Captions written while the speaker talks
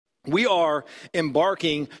We are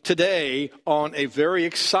embarking today on a very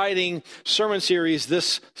exciting sermon series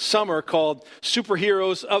this summer called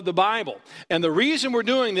Superheroes of the Bible. And the reason we're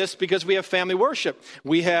doing this because we have family worship.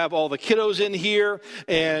 We have all the kiddos in here,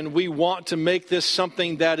 and we want to make this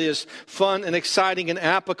something that is fun and exciting and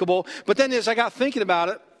applicable. But then as I got thinking about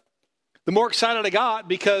it, the more excited I got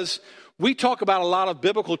because we talk about a lot of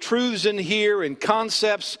biblical truths in here and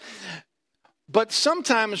concepts, but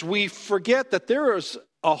sometimes we forget that there is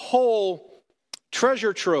a whole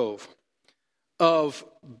treasure trove of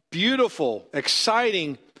beautiful,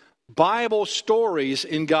 exciting Bible stories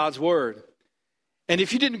in God's Word. And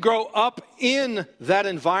if you didn't grow up in that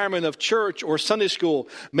environment of church or Sunday school,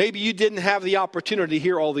 maybe you didn't have the opportunity to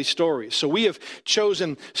hear all these stories. So we have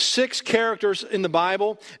chosen 6 characters in the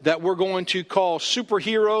Bible that we're going to call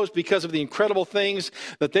superheroes because of the incredible things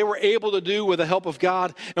that they were able to do with the help of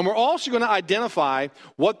God. And we're also going to identify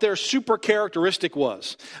what their super characteristic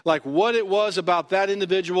was, like what it was about that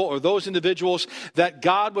individual or those individuals that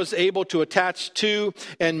God was able to attach to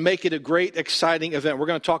and make it a great, exciting event. We're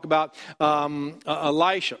going to talk about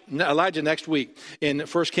Elijah next week in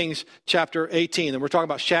 1 Kings chapter 18. And we're talking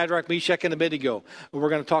about Shadrach, Meshach, and Abednego. We're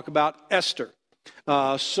going to talk about Esther.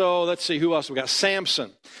 So let's see, who else? We got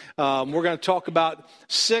Samson. We're going to talk about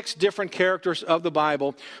 6 different characters of the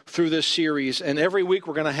Bible through this series. And every week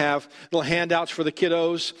we're going to have little handouts for the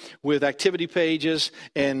kiddos with activity pages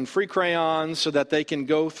and free crayons so that they can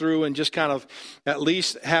go through and just kind of at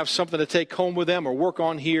least have something to take home with them or work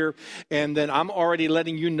on here. And then I'm already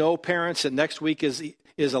letting you know, parents, that next week is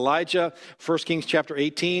Elijah, 1 Kings chapter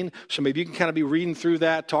 18. So maybe you can kind of be reading through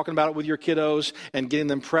that, talking about it with your kiddos, and getting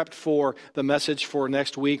them prepped for the message for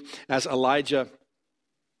next week as Elijah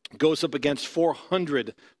goes up against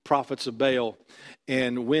 400 prophets of Baal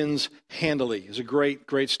and wins handily. It's a great,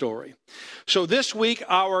 great story. So this week,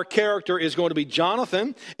 our character is going to be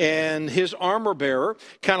Jonathan and his armor bearer,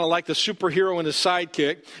 kind of like the superhero and his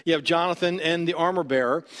sidekick. You have Jonathan and the armor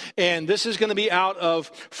bearer. And this is going to be out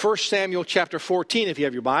of 1 Samuel chapter 14, if you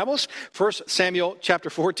have your Bibles. 1 Samuel chapter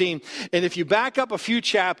 14. And if you back up a few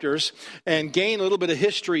chapters and gain a little bit of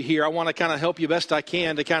history here, I want to kind of help you best I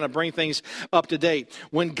can to kind of bring things up to date.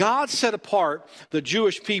 When God set apart the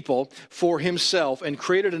Jewish people for himself and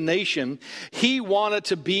created a nation, he wanted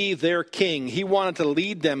to be their king. He wanted to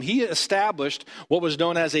lead them. He established what was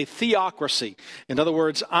known as a theocracy. In other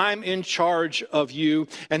words, I'm in charge of you.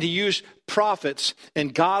 And he used prophets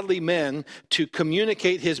and godly men to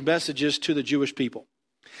communicate his messages to the Jewish people.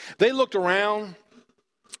 They looked around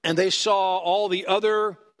and they saw all the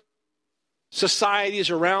other societies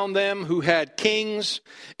around them who had kings,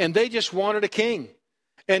 and they just wanted a king.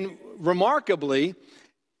 And remarkably,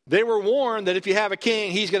 they were warned that if you have a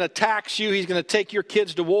king, he's going to tax you, he's going to take your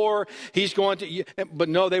kids to war, he's going to... But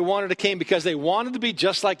no, they wanted a king because they wanted to be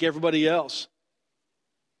just like everybody else.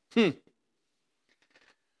 So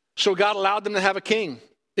God allowed them to have a king.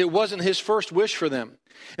 It wasn't his first wish for them.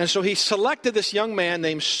 And so he selected this young man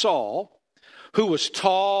named Saul, who was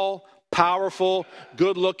tall, powerful,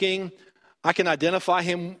 good-looking. I can identify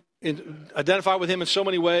with him in so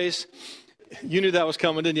many ways. You knew that was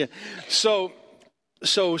coming, didn't you? So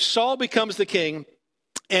Saul becomes the king,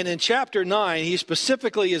 and in chapter 9, he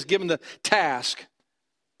specifically is given the task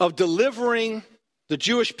of delivering the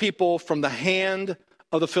Jewish people from the hand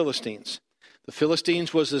of the Philistines. The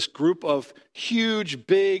Philistines was this group of huge,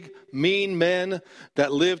 big, mean men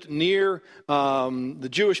that lived near the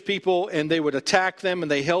Jewish people, and they would attack them,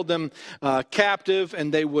 and they held them captive,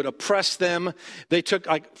 and they would oppress them. They took,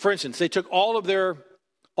 for instance, they took all of their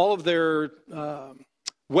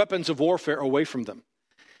weapons of warfare away from them.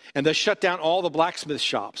 And they shut down all the blacksmith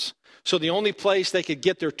shops. So the only place they could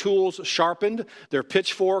get their tools sharpened, their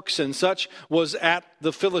pitchforks and such, was at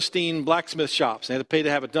the Philistine blacksmith shops. They had to pay to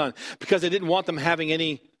have it done because they didn't want them having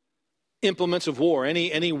any implements of war,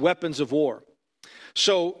 any weapons of war.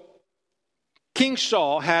 So King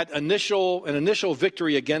Saul had an initial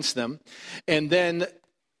victory against them. And then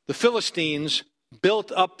the Philistines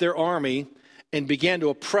built up their army and began to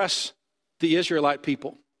oppress the Israelite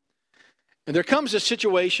people. And there comes a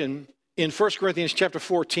situation in 1 Corinthians chapter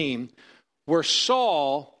 14 where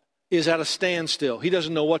Saul is at a standstill. He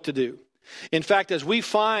doesn't know what to do. In fact, as we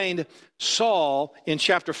find Saul in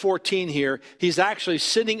chapter 14 here, he's actually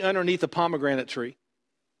sitting underneath a pomegranate tree.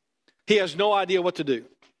 He has no idea what to do.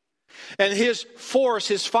 And his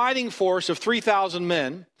fighting force of 3,000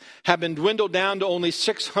 men have been dwindled down to only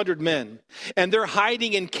 600 men. And they're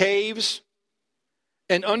hiding in caves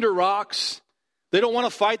and under rocks. They don't want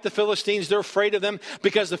to fight the Philistines. They're afraid of them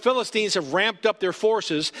because the Philistines have ramped up their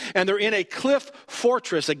forces, and they're in a cliff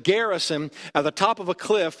fortress, a garrison at the top of a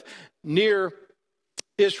cliff near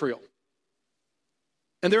Israel.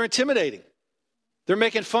 And they're intimidating. They're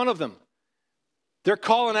making fun of them. They're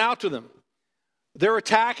calling out to them. They're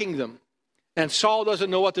attacking them. And Saul doesn't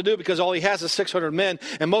know what to do because all he has is 600 men,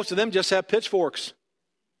 and most of them just have pitchforks.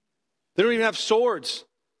 They don't even have swords.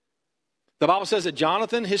 The Bible says that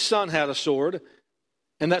Jonathan, his son, had a sword,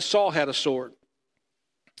 and that Saul had a sword.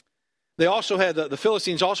 They also had, the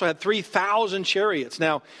Philistines also had 3,000 chariots.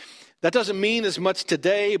 Now, that doesn't mean as much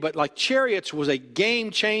today, but like chariots was a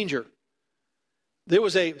game changer.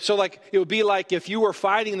 It would be like if you were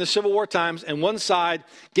fighting in the Civil War times and one side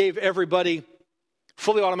gave everybody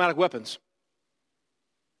fully automatic weapons.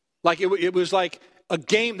 Like it was like a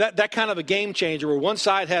game, that kind of a game changer where one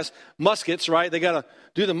side has muskets, right? They got to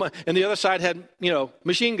do and the other side had,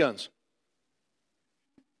 machine guns.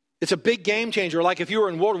 It's a big game changer. Like if you were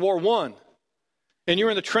in World War I and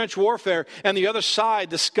you're in the trench warfare and the other side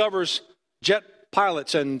discovers jet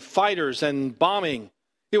pilots and fighters and bombing.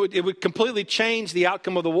 It would completely change the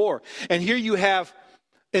outcome of the war. And here you have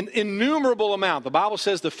an innumerable amount. The Bible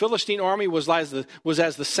says the Philistine army was as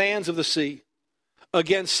the sands of the sea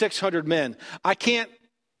against 600 men. I can't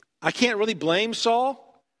really blame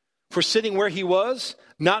Saul for sitting where he was,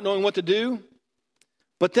 not knowing what to do.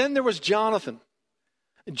 But then there was Jonathan.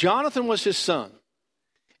 Jonathan was his son.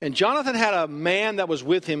 And Jonathan had a man that was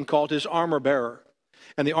with him called his armor bearer.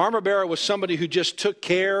 And the armor bearer was somebody who just took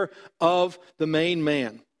care of the main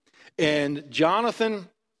man. And Jonathan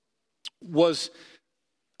was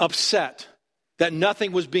upset that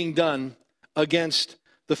nothing was being done against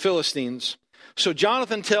the Philistines. So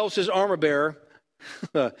Jonathan tells his armor bearer,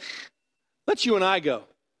 let's you and I go.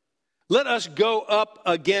 Let us go up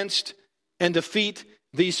against and defeat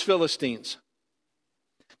these Philistines.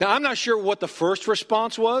 Now, I'm not sure what the first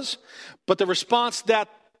response was, but the response that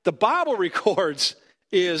the Bible records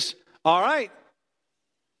is, all right,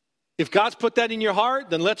 if God's put that in your heart,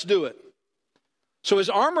 then let's do it. So his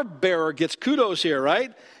armor bearer gets kudos here,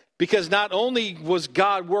 right? Because not only was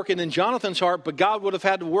God working in Jonathan's heart, but God would have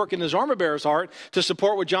had to work in his armor bearer's heart to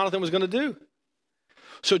support what Jonathan was going to do.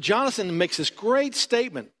 So Jonathan makes this great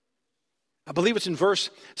statement. I believe it's in verse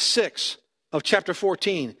 6 of chapter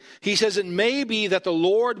 14. He says, it may be that the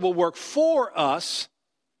Lord will work for us,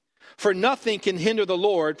 for nothing can hinder the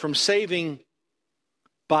Lord from saving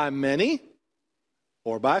by many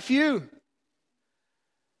or by few.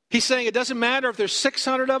 He's saying it doesn't matter if there's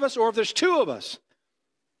 600 of us or if there's 2 of us.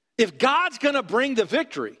 If God's going to bring the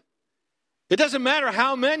victory, it doesn't matter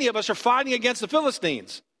how many of us are fighting against the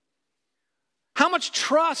Philistines. How much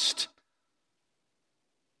trust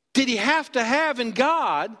did he have to have in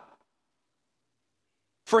God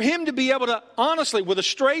for him to be able to honestly, with a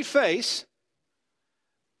straight face,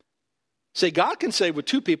 say God can save with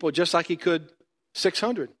 2 people just like he could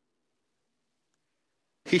 600.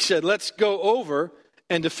 He said, let's go over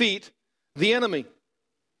and defeat the enemy.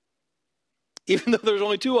 Even though there's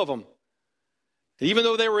only 2 of them. Even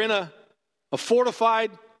though they were in a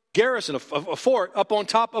fortified garrison, a fort up on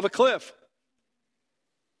top of a cliff.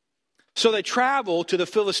 So they traveled to the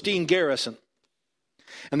Philistine garrison.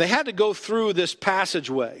 And they had to go through this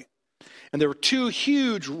passageway. And there were 2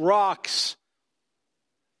 huge rocks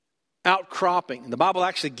outcropping. And the Bible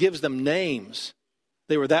actually gives them names.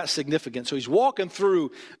 They were that significant. So he's walking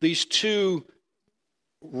through these 2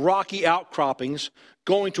 rocky outcroppings,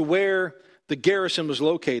 going to where the garrison was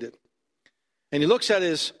located. And he looks at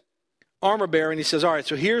his armor bearer and he says, all right,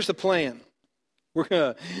 so here's the plan. We're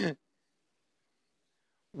going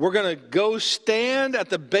to go stand at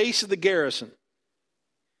the base of the garrison.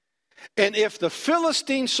 And if the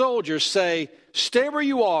Philistine soldiers say, stay where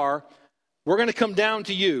you are, we're going to come down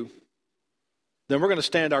to you, then we're going to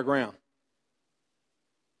stand our ground.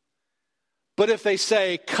 But if they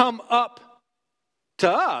say, come up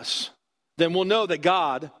to us, then we'll know that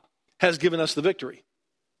God has given us the victory.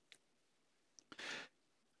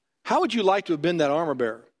 How would you like to have been that armor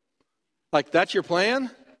bearer? Like, that's your plan?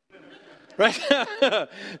 Right?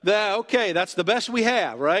 Okay, that's the best we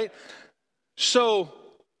have, right? So,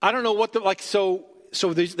 I don't know what so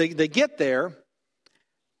they get there,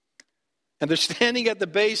 and they're standing at the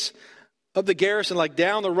base of the garrison, like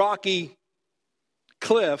down the rocky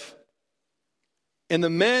cliff, and the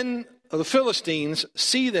men of the Philistines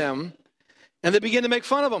see them, and they begin to make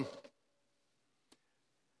fun of them.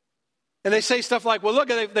 And they say stuff like, well, look,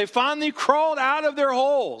 they finally crawled out of their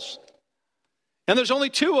holes. And there's only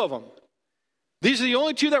 2 of them. These are the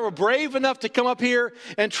only 2 that were brave enough to come up here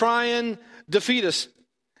and try and defeat us.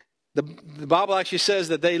 The Bible actually says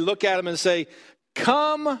that they look at him and say,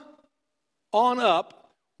 come on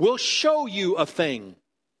up, we'll show you a thing.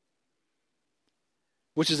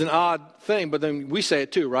 Which is an odd thing, but then we say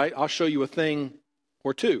it too, right? I'll show you a thing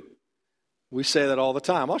or two. We say that all the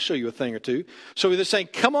time. I'll show you a thing or two. So they're saying,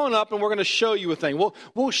 come on up and we're going to show you a thing.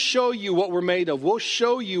 We'll show you what we're made of. We'll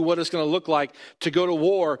show you what it's going to look like to go to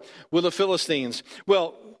war with the Philistines.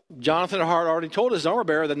 Well, Jonathan had already told his armor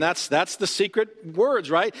bearer that that's the secret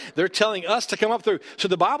words, right? They're telling us to come up through. So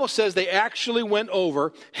the Bible says they actually went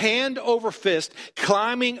over, hand over fist,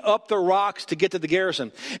 climbing up the rocks to get to the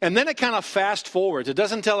garrison. And then it kind of fast forwards. It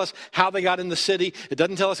doesn't tell us how they got in the city. It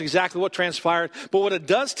doesn't tell us exactly what transpired. But what it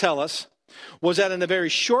does tell us was that in a very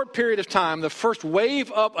short period of time, the first wave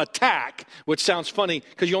of attack, which sounds funny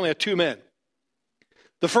because you only have two men.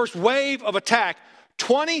 The first wave of attack,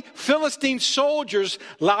 20 Philistine soldiers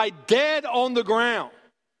lie dead on the ground.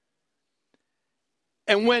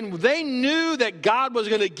 And when they knew that God was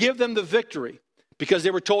going to give them the victory, because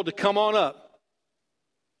they were told to come on up,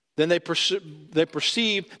 then they did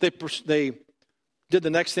the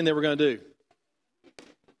next thing they were going to do.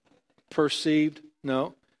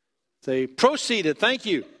 They proceeded, thank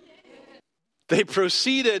you. They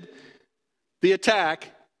proceeded the attack,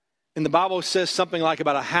 and the Bible says something like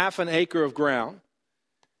about a half an acre of ground.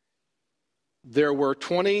 There were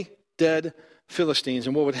 20 dead Philistines,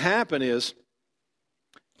 and what would happen is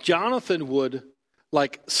Jonathan would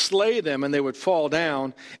slay them, and they would fall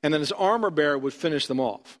down, and then his armor bearer would finish them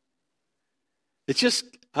off. It's just,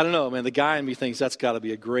 I don't know, man, the guy in me thinks that's got to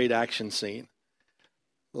be a great action scene.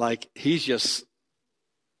 He's just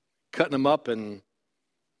cutting them up and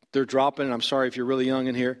they're dropping. And I'm sorry if you're really young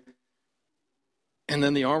in here. And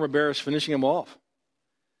then the armor bearer is finishing them off.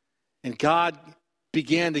 And God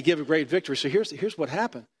began to give a great victory. So here's what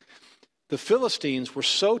happened. The Philistines were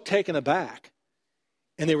so taken aback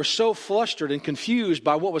and they were so flustered and confused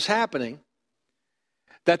by what was happening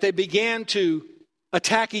that they began to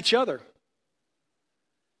attack each other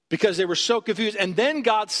because they were so confused. And then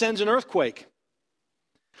God sends an earthquake.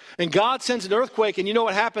 And God sends an earthquake, and you know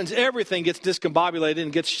what happens? Everything gets discombobulated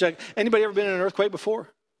and gets shook. Anybody ever been in an earthquake before?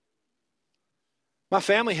 My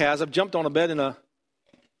family has. I've jumped on a bed in a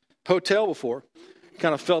hotel before.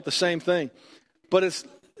 Kind of felt the same thing. And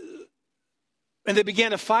they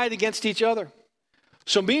began to fight against each other.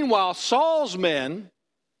 So meanwhile, Saul's men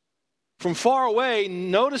from far away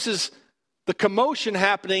notices the commotion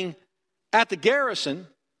happening at the garrison,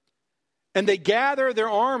 and they gather their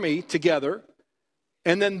army together.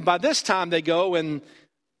 And then by this time they go and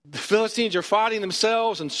the Philistines are fighting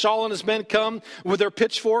themselves, and Saul and his men come with their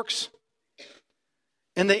pitchforks.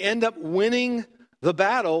 And they end up winning the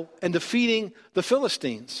battle and defeating the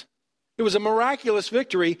Philistines. It was a miraculous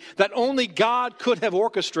victory that only God could have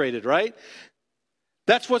orchestrated, right?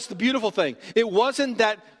 That's what's the beautiful thing. It wasn't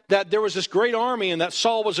that there was this great army and that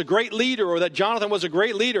Saul was a great leader or that Jonathan was a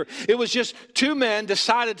great leader. It was just two men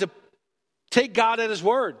decided to take God at his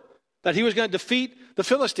word, that he was going to defeat the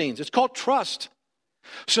Philistines. It's called trust.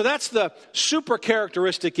 So that's the super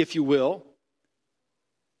characteristic, if you will,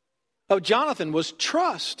 of Jonathan was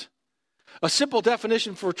trust. A simple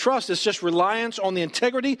definition for trust is just reliance on the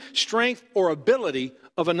integrity, strength, or ability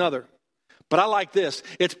of another. But I like this.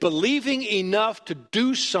 It's believing enough to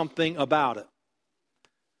do something about it.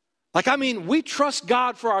 We trust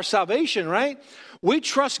God for our salvation, right? We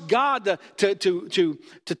trust God to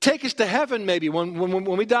take us to heaven maybe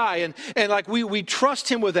when we die. And we trust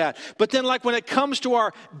him with that. But then when it comes to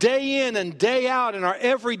our day in and day out and our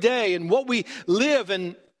everyday and what we live,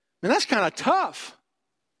 and that's kind of tough.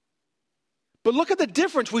 But look at the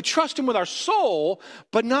difference. We trust him with our soul,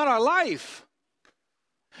 but not our life.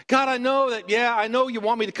 God, I know you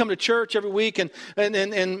want me to come to church every week and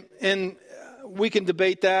we can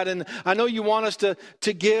debate that. And I know you want us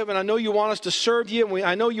to give, and I know you want us to serve you. And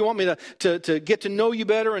I know you want me to get to know you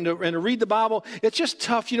better and to read the Bible. It's just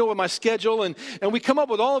tough, with my schedule. And we come up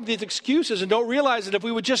with all of these excuses and don't realize that if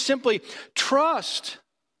we would just simply trust,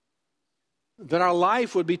 then our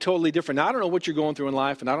life would be totally different. Now, I don't know what you're going through in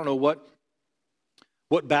life, and I don't know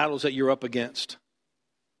what battles that you're up against.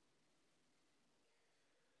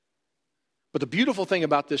 But the beautiful thing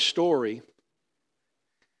about this story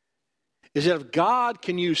is that if God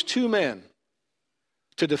can use two men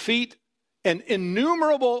to defeat an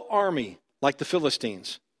innumerable army like the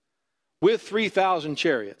Philistines with 3,000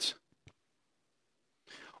 chariots,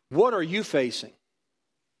 what are you facing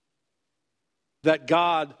that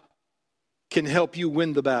God can help you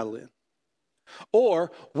win the battle in?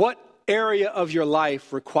 Or what area of your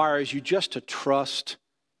life requires you just to trust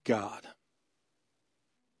God?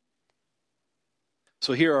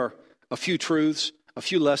 So here are a few truths, a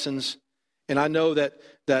few lessons. And I know that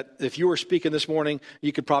if you were speaking this morning,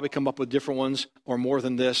 you could probably come up with different ones or more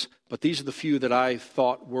than this. But these are the few that I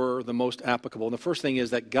thought were the most applicable. And the first thing is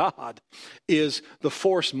that God is the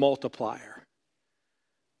force multiplier.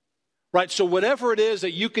 right? So whatever it is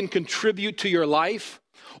that you can contribute to your life,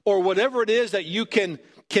 or whatever it is that you can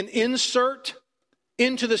insert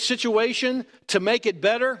into the situation to make it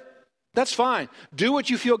better, that's fine. Do what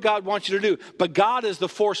you feel God wants you to do. But God is the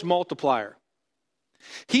force multiplier.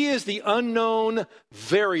 He is the unknown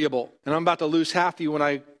variable. And I'm about to lose half of you when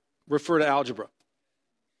I refer to algebra.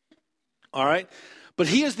 All right? But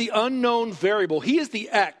he is the unknown variable. He is the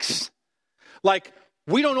X. Like,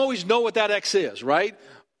 we don't always know what that X is, right?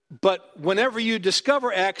 But whenever you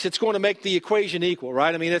discover X, it's going to make the equation equal,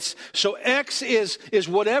 right? I mean, so X is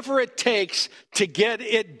whatever it takes to get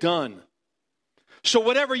it done. So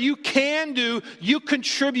whatever you can do, you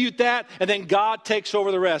contribute that, and then God takes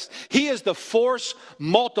over the rest. He is the force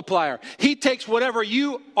multiplier. He takes whatever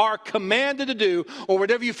you are commanded to do, or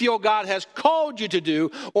whatever you feel God has called you to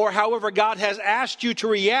do, or however God has asked you to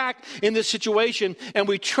react in this situation, and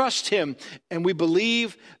we trust him, and we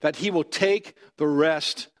believe that he will take the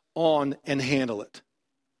rest on and handle it.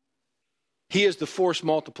 He is the force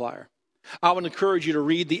multiplier. I would encourage you to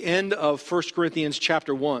read the end of 1 Corinthians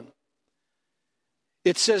chapter 1.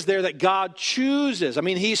 It says there that God chooses,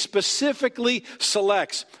 he specifically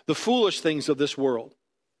selects the foolish things of this world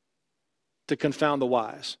to confound the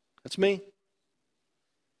wise. That's me.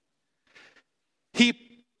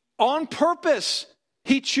 On purpose,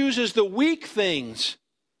 he chooses the weak things,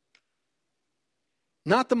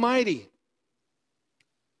 not the mighty.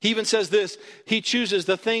 He even says this, he chooses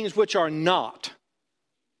the things which are not,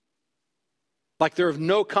 like they're of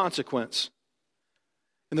no consequence.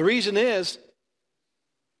 And the reason is,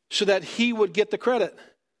 so that he would get the credit.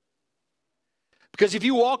 Because if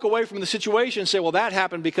you walk away from the situation and say, well, that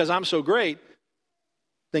happened because I'm so great,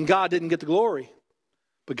 then God didn't get the glory.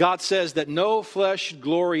 But God says that no flesh should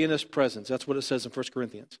glory in his presence. That's what it says in 1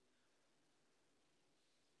 Corinthians.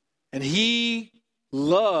 And he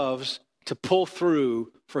loves to pull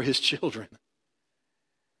through for his children.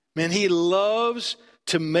 Man, he loves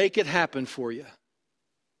to make it happen for you.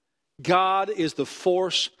 God is the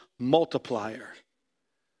force multiplier.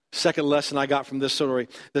 Second lesson I got from this story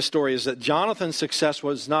is that Jonathan's success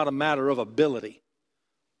was not a matter of ability,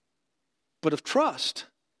 but of trust.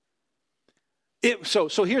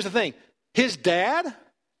 So here's the thing. His dad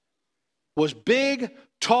was big,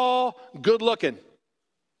 tall, good-looking,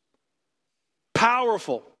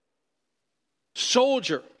 powerful,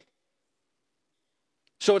 soldier.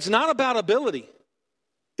 So it's not about ability.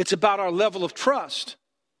 It's about our level of trust.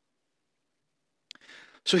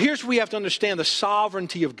 So here's where we have to understand the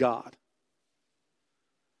sovereignty of God.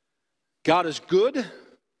 God is good,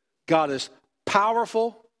 God is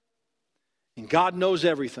powerful, and God knows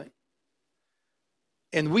everything.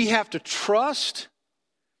 And we have to trust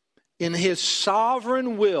in his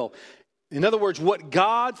sovereign will. In other words, what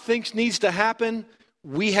God thinks needs to happen,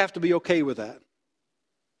 we have to be okay with that.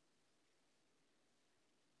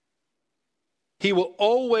 He will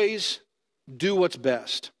always do what's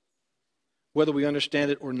best, whether we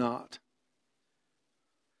understand it or not.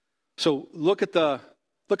 So look at the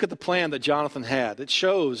plan that Jonathan had. It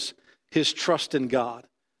shows his trust in God.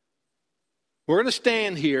 We're going to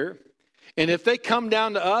stand here, and if they come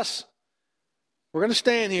down to us, we're going to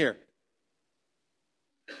stand here.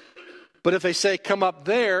 But if they say, come up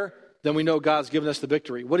there, then we know God's given us the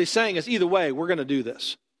victory. What he's saying is, either way, we're going to do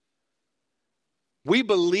this. We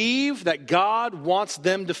believe that God wants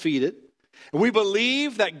them defeated. And we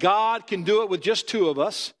believe that God can do it with just two of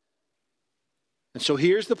us. And so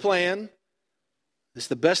here's the plan. It's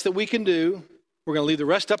the best that we can do. We're going to leave the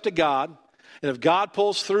rest up to God. And if God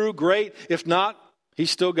pulls through, great. If not,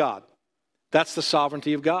 he's still God. That's the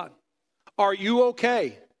sovereignty of God. Are you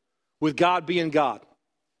okay with God being God?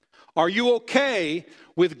 Are you okay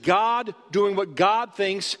with God doing what God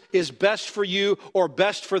thinks is best for you or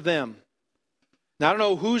best for them? Now, I don't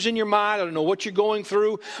know who's in your mind. I don't know what you're going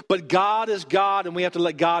through. But God is God, and we have to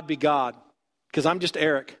let God be God. Because I'm just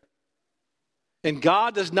Eric. And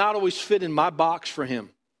God does not always fit in my box for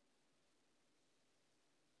him.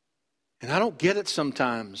 And I don't get it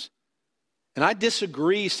sometimes. And I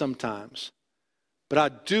disagree sometimes. But I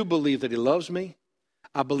do believe that he loves me.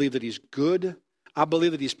 I believe that he's good. I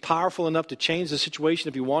believe that he's powerful enough to change the situation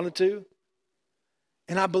if he wanted to.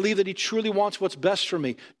 And I believe that he truly wants what's best for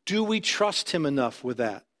me. Do we trust him enough with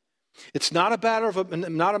that? It's not a matter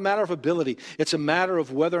of ability. It's a matter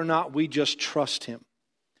of whether or not we just trust him.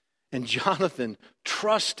 And Jonathan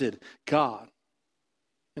trusted God.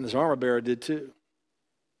 And his armor bearer did too.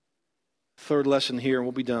 Third lesson here, and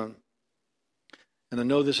we'll be done. And I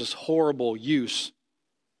know this is horrible use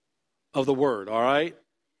of the word, all right?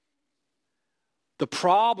 The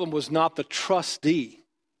problem was not the trustee.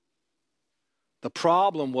 The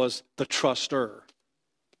problem was the truster.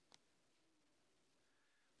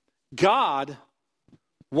 God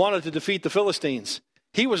wanted to defeat the Philistines.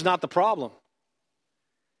 He was not the problem.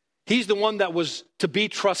 He's the one that was to be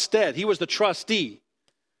trusted. He was the trustee.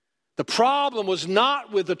 The problem was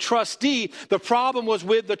not with the trustee. The problem was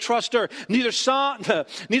with the truster. Neither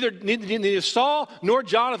Saul nor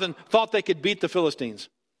Jonathan thought they could beat the Philistines.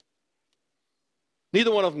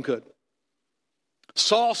 Neither one of them could.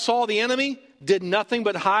 Saul saw the enemy, did nothing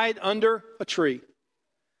but hide under a tree.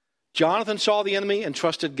 Jonathan saw the enemy and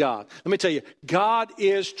trusted God. Let me tell you, God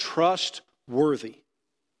is trustworthy.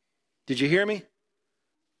 Did you hear me?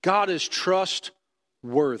 God is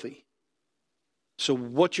trustworthy. So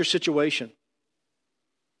what's your situation?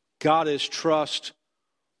 God is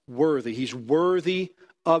trustworthy. He's worthy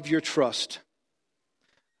of your trust.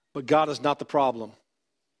 But God is not the problem.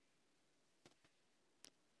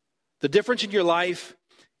 The difference in your life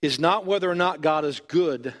is not whether or not God is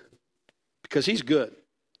good, because He's good,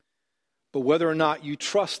 but whether or not you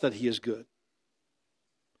trust that He is good.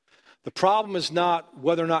 The problem is not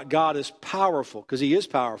whether or not God is powerful, because He is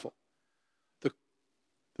powerful.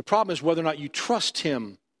 The problem is whether or not you trust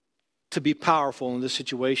Him to be powerful in this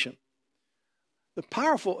situation. The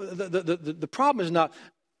problem is not,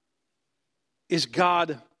 is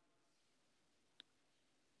God,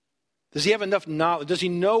 does He have enough knowledge? Does He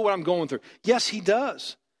know what I'm going through? Yes, He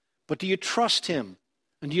does. But do you trust Him?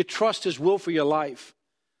 And do you trust His will for your life?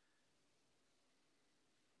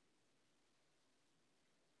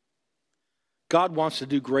 God wants to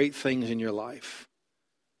do great things in your life.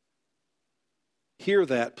 Hear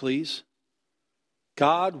that, please.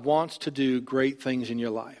 God wants to do great things in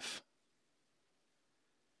your life.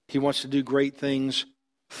 He wants to do great things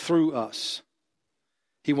through us.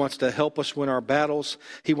 He wants to help us win our battles.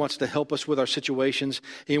 He wants to help us with our situations.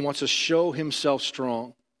 He wants to show Himself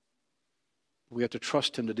strong. We have to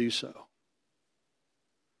trust Him to do so.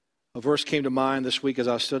 A verse came to mind this week as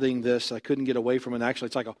I was studying this. I couldn't get away from it. Actually,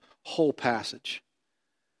 it's like a whole passage.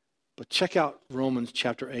 But check out Romans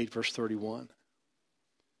chapter 8, verse 31.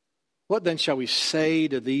 What then shall we say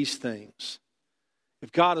to these things?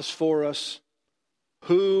 If God is for us,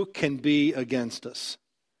 who can be against us?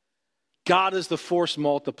 God is the force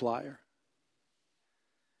multiplier.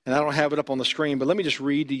 And I don't have it up on the screen, but let me just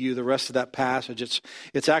read to you the rest of that passage.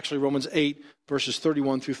 It's actually Romans 8, verses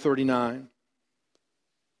 31 through 39.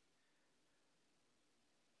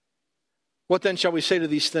 What then shall we say to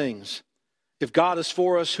these things? If God is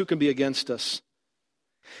for us, who can be against us?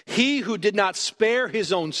 He who did not spare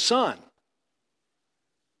His own Son,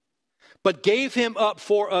 but gave Him up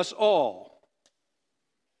for us all,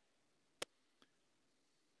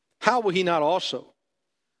 how will He not also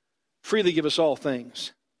freely give us all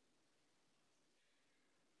things?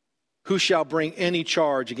 Who shall bring any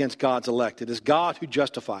charge against God's elect? It is God who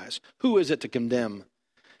justifies. Who is it to condemn?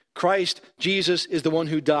 Christ Jesus is the one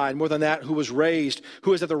who died, more than that, who was raised,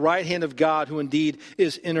 who is at the right hand of God, who indeed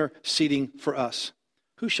is interceding for us.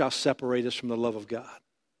 Who shall separate us from the love of God?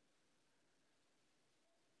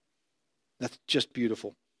 That's just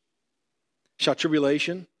beautiful. Shall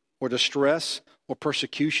tribulation or distress or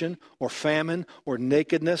persecution or famine or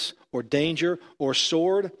nakedness or danger or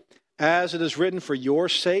sword? As it is written, for your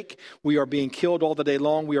sake we are being killed all the day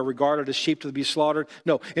long. We are regarded as sheep to be slaughtered.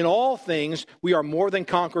 No, in all things we are more than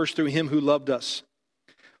conquerors through Him who loved us.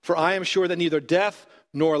 For I am sure that neither death,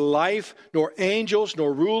 nor life, nor angels,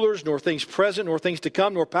 nor rulers, nor things present, nor things to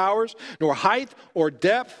come, nor powers, nor height or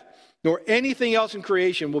depth, nor anything else in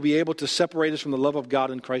creation will be able to separate us from the love of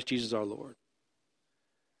God in Christ Jesus our Lord.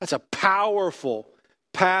 That's a powerful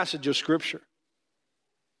passage of Scripture.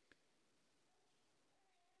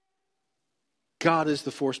 God is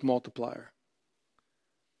the force multiplier.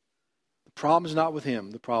 The problem is not with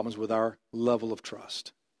Him. The problem is with our level of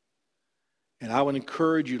trust. And I would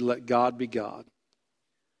encourage you to let God be God.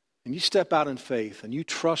 And you step out in faith and you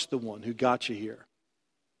trust the one who got you here.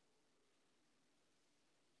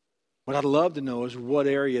 What I'd love to know is what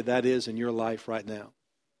area that is in your life right now.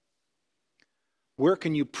 Where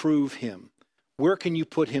can you prove Him? Where can you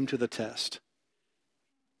put Him to the test?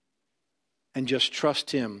 And just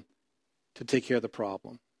trust Him to take care of the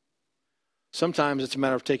problem. Sometimes it's a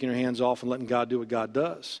matter of taking your hands off and letting God do what God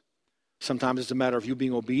does. Sometimes it's a matter of you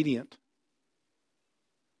being obedient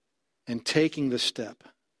and taking the step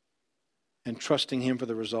and trusting Him for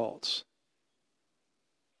the results.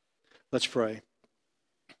 Let's pray.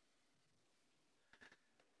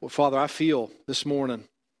 Well, Father, I feel this morning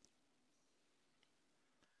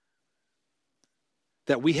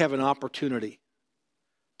that we have an opportunity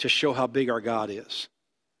to show how big our God is.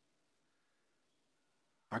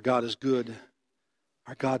 Our God is good.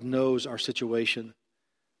 Our God knows our situation.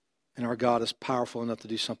 And our God is powerful enough to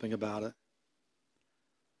do something about it.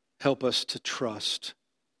 Help us to trust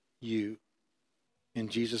you. In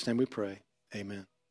Jesus' name we pray. Amen.